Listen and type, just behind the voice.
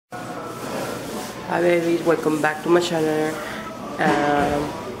Hi babies, welcome back to my channel.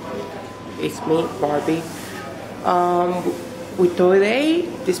 It's me, Barbie. With today,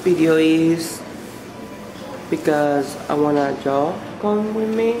 this video is because I wanna y'all come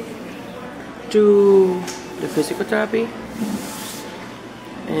with me to the physical therapy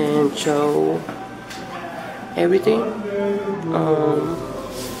and show everything.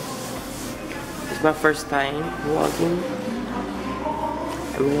 It's my first time walking.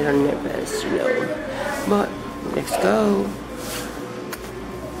 I'm a little nervous, you know, but let's go.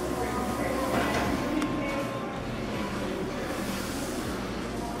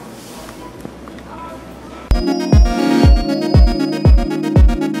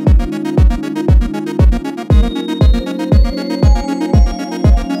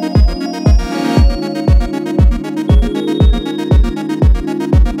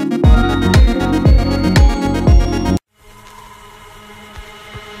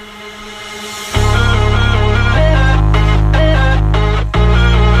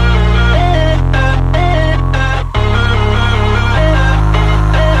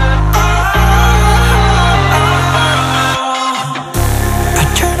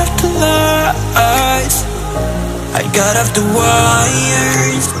 I got off the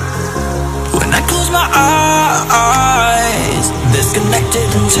wires when I close my eyes,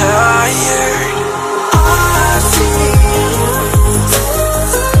 disconnected and tired. I see you.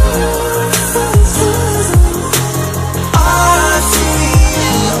 I see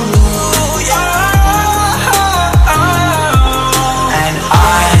you, yeah. And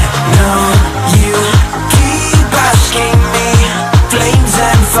I know you keep asking me, flames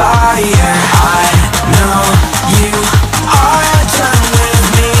and fire. I know you are done with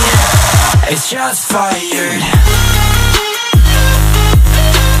me. It's just fired.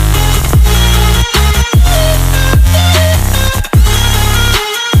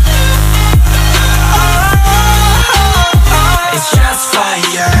 It's just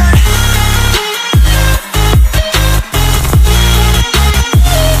fired.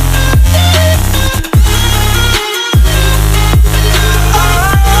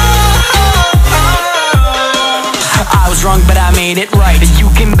 I was wrong, but I made it right. You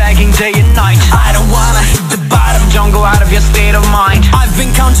came begging day and night. I don't wanna hit the bottom, don't go out of your state of mind. I've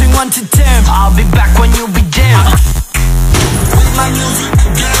been counting 1 to 10. I'll be back when you be dim. With my music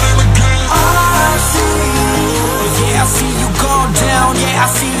again and again. I see you. Yeah, I see you go down. Yeah, I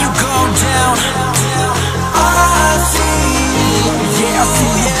see you go down. I see you. Yeah, I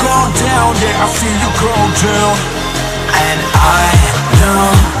see you go down. Yeah, I see you go down. And I know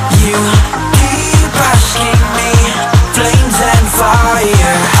you keep asking me, flames and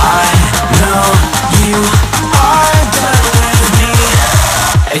fire. I know you are done with me.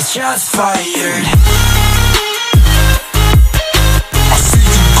 It's just fired. I see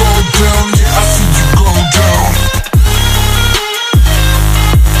you go down, yeah, I see you go down.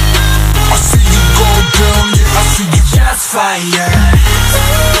 I see you go down, yeah, I see you just fired.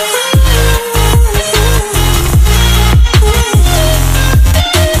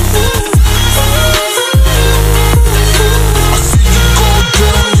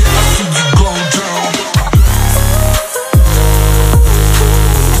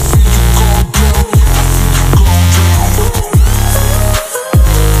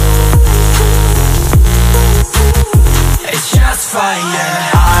 Fire.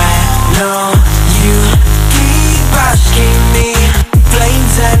 I know you keep asking me,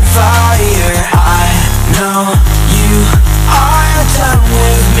 flames and fire. I know you are done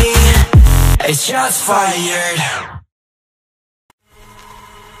with me. It's just fired.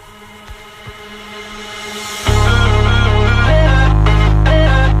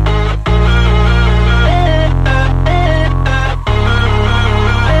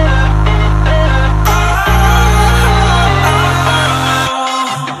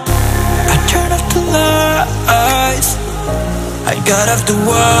 I got off the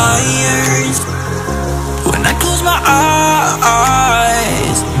wires when I close my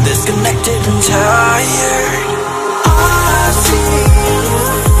eyes, disconnected and tired. I see you.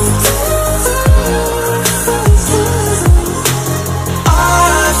 I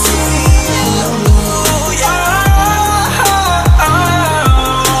see you, yeah.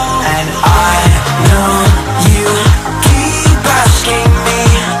 And I know you keep asking me,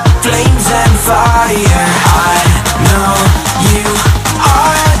 flames and fire. I know you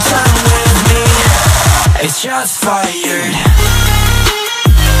are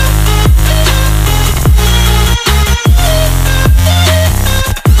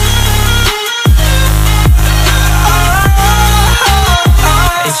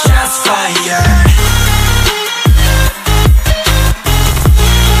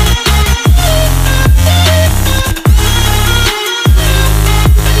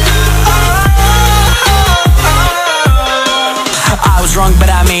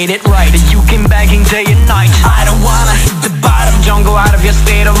made it right. You came begging day and night. I don't wanna hit the bottom, don't go out of your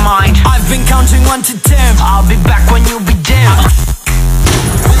state of mind. I've been counting 1 to 10, I'll be back when you be dim.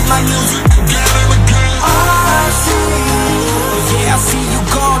 With my music again and again, I see you. Yeah, I see you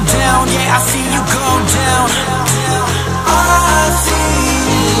go down. Yeah, I see you go down. I see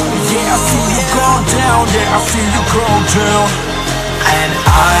you. Yeah, I see you go down. Yeah, I see you go down. And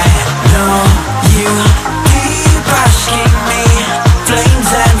I know you keep asking me,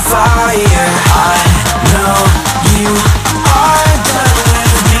 flames and fire. I know you are done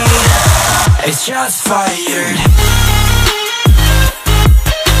with me. It's just fired.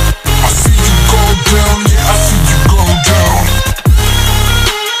 I see you go down. Yeah, I see you go down.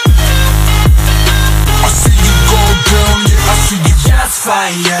 I see you go down. Yeah, I see you just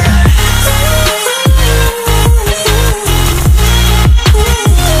fired.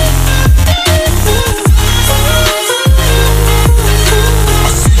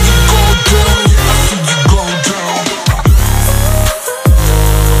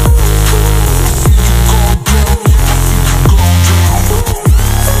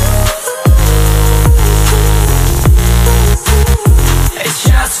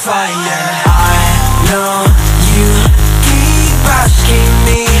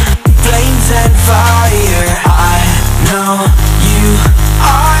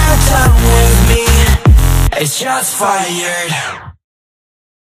 It's just fired.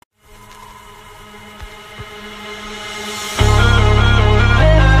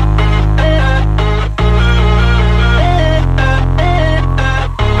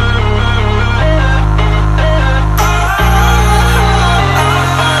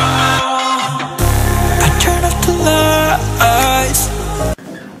 I turn off the lights.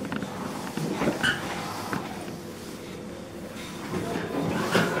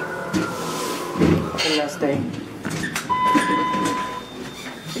 Last day.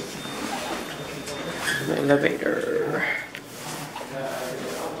 The elevator.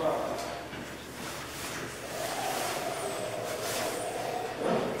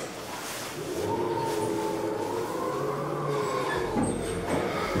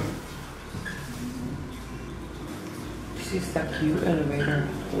 This is the cute elevator.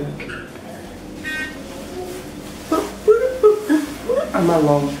 Look. I'm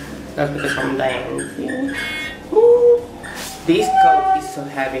alone. That's because I'm dancing. Woo. This coat is so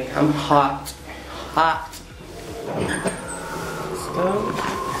heavy. I'm hot. Hot. Let's go.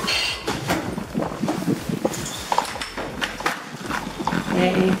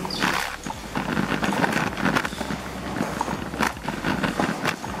 Hey.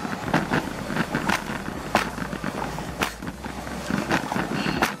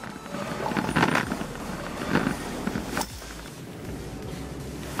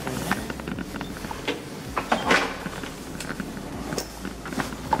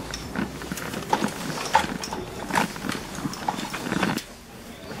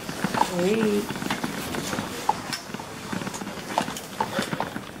 Sweet.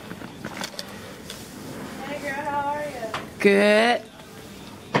 Hey girl, how are you? Good.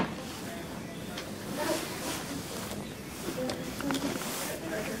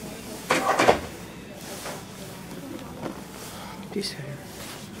 This hair.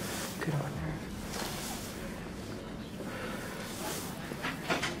 Good on her.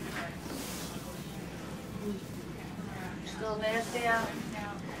 Still nasty out?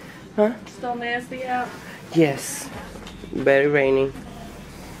 Huh? Still nasty out? Yes. Very rainy.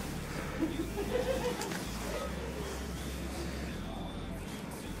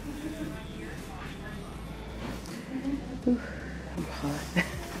 Ooh, I'm hot.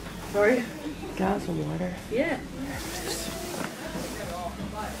 Are you? Got some water. Yeah.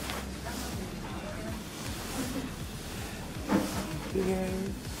 Here.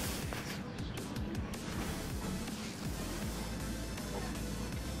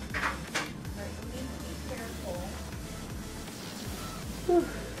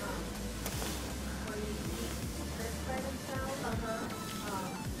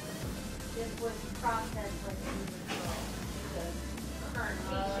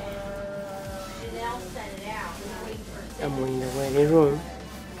 I'm in the waiting room,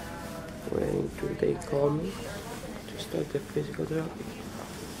 waiting till they call me to start the physical therapy.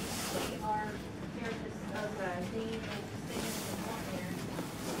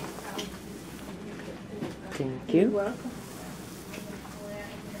 Thank you. You're welcome.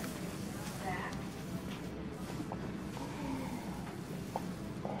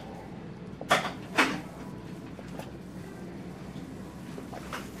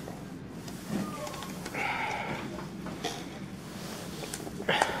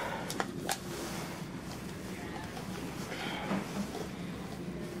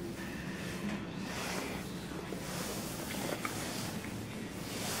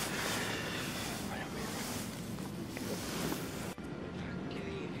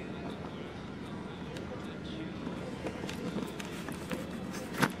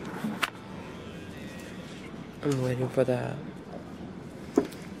 I'm waiting for the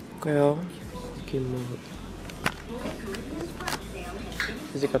girl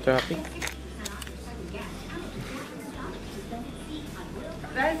physical therapy.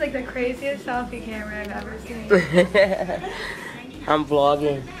 That is like the craziest selfie camera I've ever seen. I'm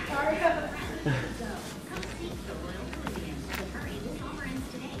vlogging.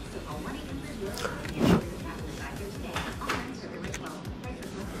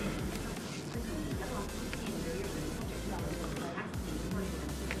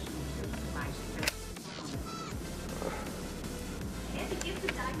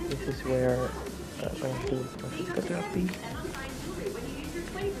 This is where I'm going to physical therapy.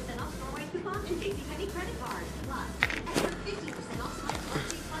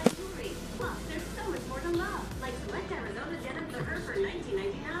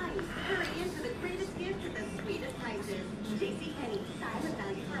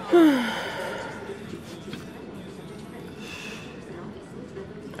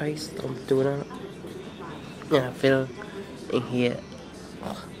 I don't do that. Yeah, I feel in here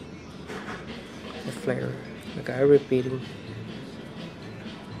the flare. The guy repeating.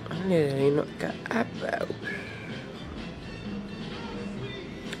 I not got about.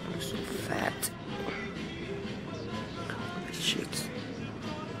 I'm so fat. Shit.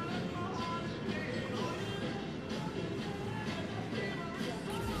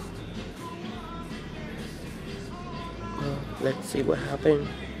 Well, let's see what happened.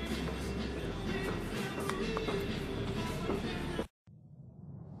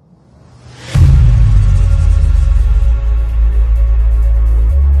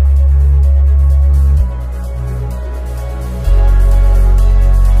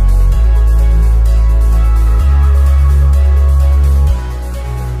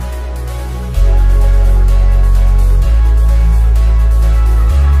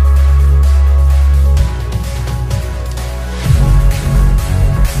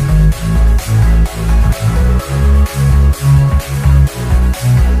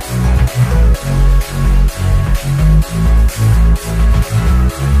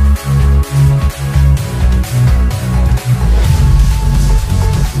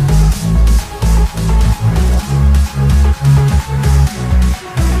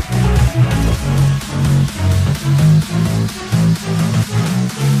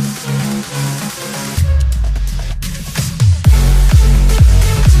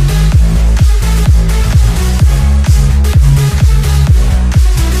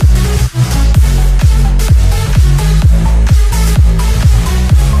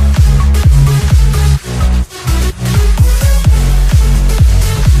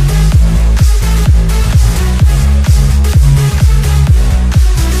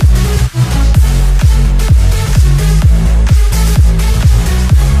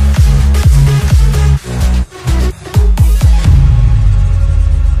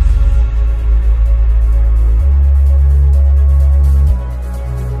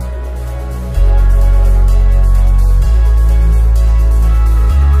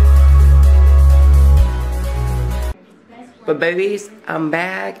 But babies, I'm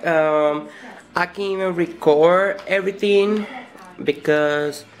back. I can't even record everything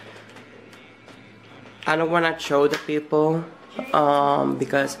because I don't want to show the people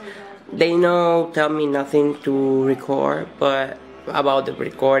because they tell me nothing to record but about the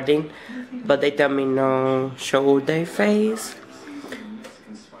recording, but they tell me no show their face.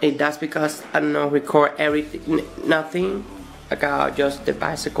 And that's because I don't know record everything, nothing, like just the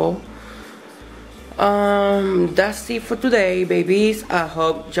bicycle. That's it for today, babies. I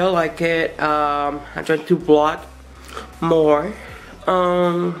hope y'all like it. I'm trying to vlog more.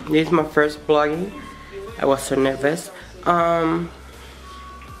 This is my first vlogging. I was so nervous. And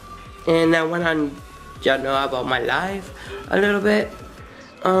I wanna y'all know about my life a little bit.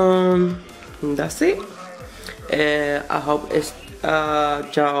 That's it. I hope it's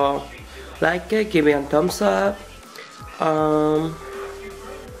y'all like it. Give me a thumbs up.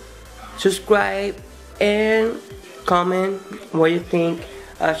 Subscribe and comment what you think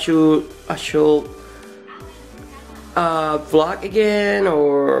I should vlog again,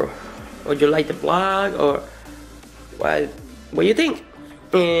 or you like the vlog, or what you think.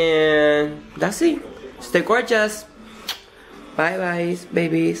 And that's it. Stay gorgeous. Bye bye,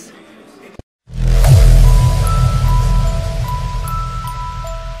 babies.